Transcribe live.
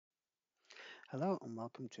Hello and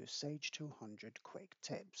welcome to Sage 200 Quick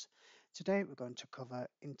Tips. Today we're going to cover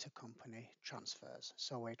intercompany transfers.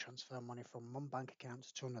 So we transfer money from one bank account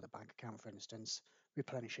to another bank account, for instance,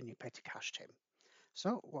 replenishing your petty cash tin.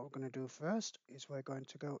 So what we're going to do first is we're going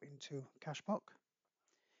to go into Cashbook,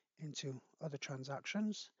 into Other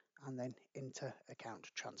Transactions, and then Inter-Account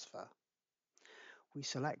Transfer. We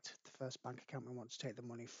select the first bank account we want to take the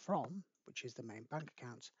money from, which is the main bank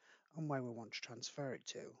account, and where we want to transfer it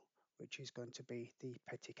to, which is going to be the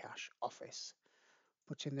petty cash office.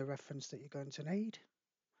 Put in the reference that you're going to need,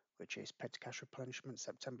 which is petty cash replenishment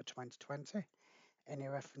September 2020. Any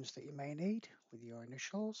reference that you may need with your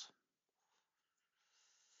initials.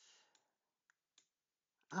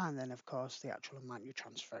 And then, of course, the actual amount you're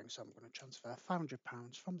transferring. So I'm going to transfer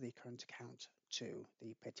 £500 from the current account to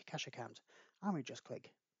the petty cash account. And we just click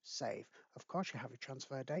Save. Of course, you have your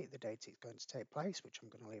transfer date, the date it's going to take place, which I'm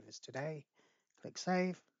going to leave as today. Click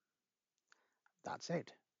Save. That's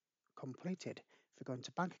it. Completed. If you go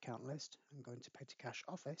into bank account list and go into petty cash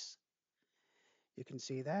office, you can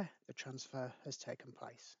see there the transfer has taken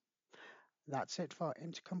place. That's it for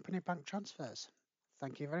intercompany bank transfers.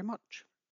 Thank you very much.